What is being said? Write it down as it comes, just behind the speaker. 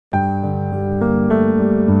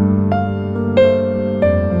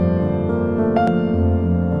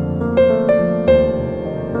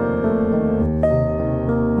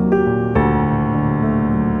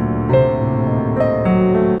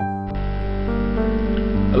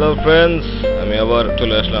Hello friends, আমি আবার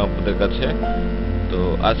চলে আসলাম আপনাদের কাছে। তো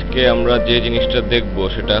আজকে আমরা যে জিনিসটা দেখব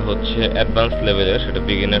সেটা হচ্ছে অ্যাডভান্স লেভেলের, সেটা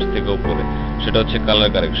বিগিনার্স থেকে উপরে। সেটা হচ্ছে কালার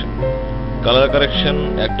কারেকশন। কালার কারেকশন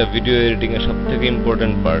একটা ভিডিও এডিটিং এর সবথেকে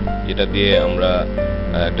ইম্পর্টেন্ট পার্ট, যেটা দিয়ে আমরা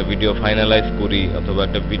একটা ভিডিও ফাইনালাইজ করি অথবা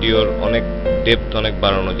একটা ভিডিওর অনেক ডেপথ অনেক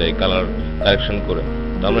বাড়ানো যায় কালার কারেকশন করে।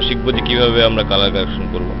 তো আমরা শিখবো যে কিভাবে আমরা কালার কারেকশন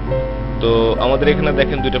করব। তো আমাদের এখানে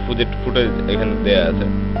দেখেন দুইটা ফুটেজ এখানে দেয়া আছে।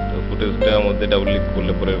 তো ফুটেজটার মধ্যে ডাবল ক্লিক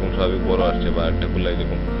করলে পরে এরকম স্বাভাবিক বড় আসছে, বা একটা করলে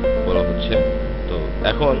এরকম বড় হচ্ছে। তো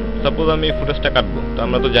এখন সাপোজ আমি এই ফুটেজটা কাটবো, তো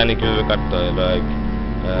আমরা তো জানি কিভাবে কাটতে হয়। লাইক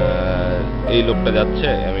এই লোকটা যাচ্ছে,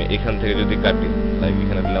 আমি এখান থেকে যদি কাটি, লাইক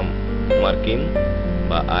এখানে দিলাম মার্কিং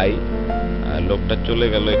বা আই, লোকটা চলে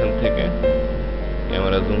গেল এখান থেকে,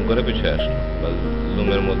 ক্যামেরা জুম করে পিছিয়ে আসলো বা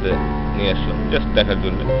জুমের মধ্যে নিয়ে আসলাম জাস্ট দেখার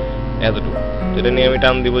জন্য এতটুকু। যেটা নিয়ে আমি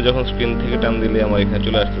টান দিব, যখন স্ক্রিন থেকে টান দিলে আমার এখানে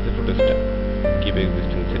চলে আসতেছে ফুটেজটা। কিপ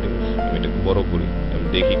এক্সিস্টিং সেটিংস, আমি এটাকে বড় করি, আমি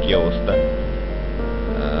দেখি কি অবস্থা।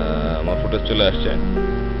 আমার ফুটেজ চলে আসছে।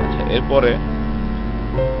 আচ্ছা, এরপরে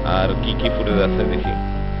আর কি কি ফুটেজ আছে দেখি।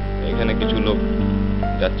 এখানে কিছু লোক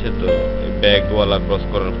যাচ্ছে, তো ব্যাগওয়ালা ক্রস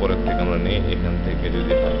করার পরের থেকে আমরা নিয়ে এখান থেকে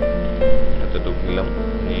যদি হয় এতটুকু নিলাম,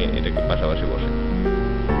 নিয়ে এটাকে পাশাপাশি বসে।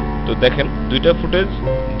 তো দেখেন দুইটা ফুটেজ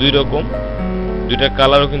দুই রকম, দুইটা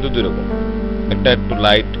কালারও কিন্তু দুই রকম। একটা একটু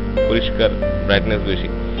লাইট পরিষ্কার, ব্রাইটনেস বেশি,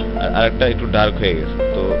 আর আরেকটা একটু ডার্ক হয়ে গেছে।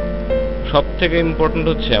 তো সব থেকে ইম্পর্টেন্ট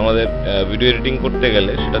হচ্ছে আমাদের ভিডিও এডিটিং করতে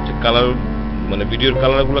গেলে সেটা হচ্ছে কালার, মানে ভিডিওর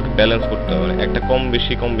কালারগুলোকে ব্যালেন্স করতে হবে। মানে একটা কম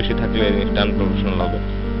বেশি থাকলে জিনিসটা আনপ্রফেশনাল হবে।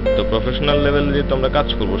 তো প্রফেশনাল লেভেলে যেহেতু আমরা কাজ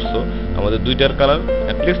করবো, সো আমাদের দুইটার কালার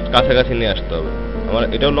অ্যাটলিস্ট কাছাকাছি নিয়ে আসতে হবে। আমার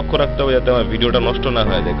এটাও লক্ষ্য রাখতে হবে যাতে আমার ভিডিওটা নষ্ট না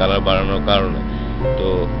হয়ে যায় কালার বাড়ানোর কারণে। তো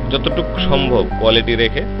যতটুকু সম্ভব কোয়ালিটি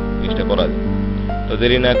রেখে জিনিসটা করা যায়। তো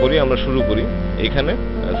দেরি না করি, আমরা শুরু করি। এখানে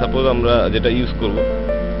সাপোজ আমরা যেটা ইউজ করব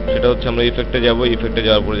সেটা হচ্ছে আমরা ইফেক্টে যাব, ইফেক্টে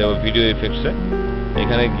যাওয়ার পরে যাব ভিডিও ইফেক্টসে।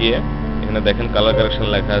 এখানে গিয়ে এখানে দেখেন কালার কারেকশন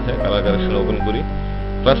লেখা আছে, কালার কারেকশন ওপেন করি।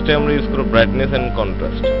 ফার্স্টে আমরা ইউজ করব brightness and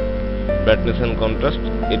contrast. Brightness and contrast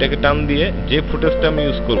এটাকে টান দিয়ে যে ফুটেজটা আমি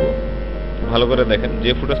ইউজ করব, ভালো করে দেখেন,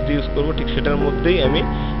 যে ফুটেজটা ইউজ করব ঠিক সেটার মধ্যেই আমি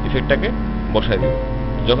ইফেক্টটাকে বসাই দিব।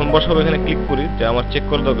 যখন বসাবো এখানে ক্লিক করি, যে আমার চেক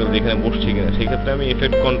করা দরকার যে এখানে বসছে কিনা। সেই ক্ষেত্রে আমি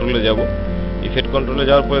ইফেক্ট কন্ট্রোলে যাব। ইফেক্ট কন্ট্রোলে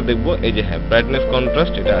যাওয়ার পরে দেখবো এই যে হ্যাঁ ব্রাইটনেস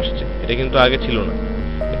কন্ট্রাস্ট এটা আসছে। এটা কিন্তু আগে ছিল না,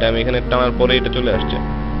 এটা আমি এখানে টানার পরে এটা চলে আসছে।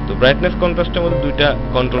 তো ব্রাইটনেস কন্ট্রাস্টের মধ্যে দুইটা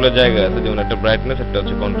কন্ট্রোলের জায়গা আছে, যেমন একটা ব্রাইটনেস, একটা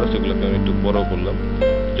হচ্ছে কন্ট্রাস্ট। এগুলোকে আমি একটু বড় করলাম।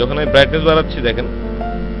 যখন আমি ব্রাইটনেস বাড়াচ্ছি দেখেন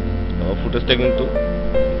আমার ফুটেজটা কিন্তু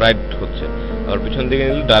ব্রাইট হচ্ছে, আর পিছন দিকে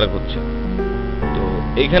নিলে ডার্ক হচ্ছে। তো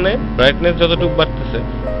এইখানে ব্রাইটনেস যতটুকু বাড়তেছে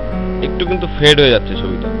একটু কিন্তু ফেড হয়ে যাচ্ছে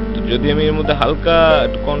ছবিটা। তো যদি আমি এর মধ্যে হালকা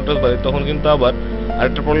একটু কন্ট্রাস্ট বাড়াই, তখন কিন্তু আবার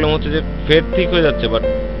আরেকটা প্রবলেম হচ্ছে যে ফেড ঠিক হয়ে যাচ্ছে, বাট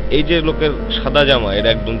এই যে লোকের সাদা জামা এটা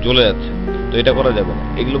একদম জ্বলে যাচ্ছে। তো এটা করা যাবে না,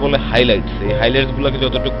 এগুলো বলে হাইলাইটস। এই হাইলাইটসগুলোকে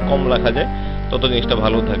যতটুকু কম রাখা যায় তত জিনিসটা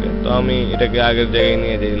ভালো থাকে। তো আমি এটাকে আগের জায়গায়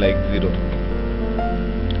নিয়ে যাই, লাইক 0,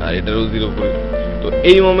 আর এটারও 0 করি। তো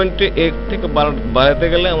এই মোমেন্টে এর থেকে বাড়াতে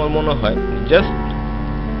গেলে আমার মনে হয় জাস্ট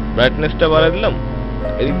ব্রাইটনেসটা বাড়াই দিলাম,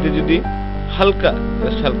 এদিক দিয়ে যদি হালকা,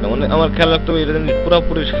 জাস্ট হালকা, মানে আমার খেয়াল রাখতে হবে এটা যদি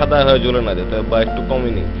পুরোপুরি সাদা হয়ে জ্বলে না যেতে, বা একটু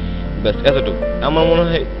কমই নেই, ব্যাস এতটুকু। আমার মনে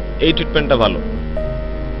হয় এই ট্রিটমেন্টটা ভালো।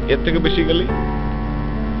 এর থেকে বেশি গেলেই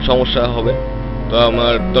সমস্যা হবে, তো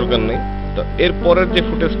আমার দরকার নেই। তো এর পরের যে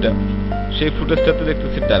ফুটেজটা, সেই ফুটেজটাতে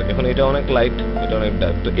দেখতেছি ডার্ক। এখন এটা অনেক লাইট, এটা অনেক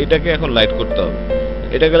ডার্ক। তো এটাকে এখন লাইট করতে হবে।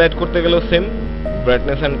 এটাকে লাইট করতে গেলেও সেম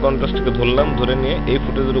ব্রাইটনেস অ্যান্ড কন্ট্রাস্টকে ধরলাম, ধরে নিয়ে এই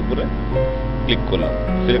ফুটেজের উপরে ক্লিক করলাম,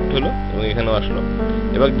 সিলেক্ট হলো এবং এখানেও আসলো।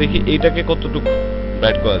 এবার দেখি এইটাকে কতটুকু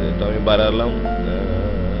ব্রাইট করা যায়। তো আমি বাড়ালাম,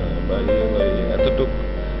 বাড়িয়ে এতটুকু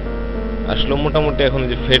আসলো মোটামুটি। এখন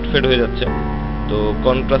যে ফেড হয়ে যাচ্ছে, তো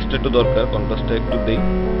কন্ট্রাস্ট একটু দরকার, কন্ট্রাস্টটা একটু দেই।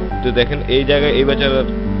 তো দেখেন এই জায়গায় এই বেচারার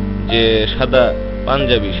যে সাদা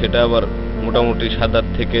পাঞ্জাবি, সেটা আবার মোটামুটি সাদার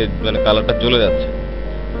থেকে মানে কালারটা চলে যাচ্ছে।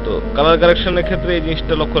 তো কালার কারেকশনের ক্ষেত্রে এই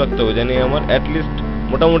জিনিসটা লক্ষ্য রাখতে হবে, জানি আমার অ্যাটলিস্ট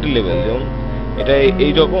মোটামুটি লেভেল, যেমন এটা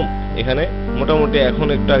এই রকম, এখানে মোটামুটি এখন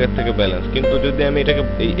একটু আগের থেকে ব্যালেন্স। কিন্তু যদি আমি এটাকে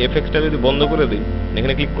এই এফেক্টটা যদি বন্ধ করে দিই,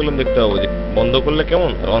 এখানে ক্লিক করলাম, দেখতে পাবো যে বন্ধ করলে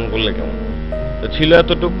কেমন আর অন করলে কেমন। তো ছিল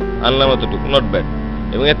এতটুক, আনলাম এতটুক, নট ব্যাড।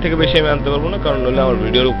 এবং এর থেকে বেশি আমি আনতে পারবো না, কারণ নইলে আমার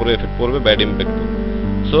ভিডিওর উপরে এফেক্ট পড়বে, ব্যাড ইম্প্যাক্ট।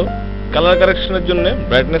 সো কালার কারেকশনের জন্য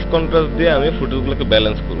ব্রাইটনেস কন্ট্রাস্ট দিয়ে আমি ফুটেজগুলোকে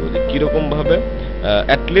ব্যালেন্স করবো, যে কীরকম ভাবে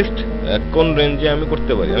অ্যাটলিস্ট কোন রেঞ্জে আমি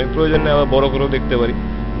করতে পারি। আমি প্রয়োজনে আবার বড় করেও দেখতে পারি,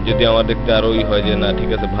 যদি আমার দেখতে আরো হয় যে না ঠিক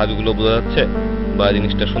আছে, ভাঁজগুলো বোঝা যাচ্ছে বা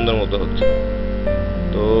জিনিসটা সুন্দর মতো হচ্ছে।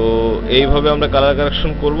 তো এইভাবে আমরা কালার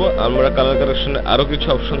কারেকশন করব। আমরা কালার কারেকশনে আরো কিছু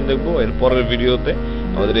অপশন দেখব এর পরের ভিডিওতে।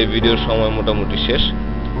 আমাদের এই ভিডিওর সময় মোটামুটি শেষ।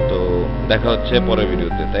 তো দেখা হচ্ছে পরের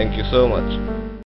ভিডিওতে। Thank you so much.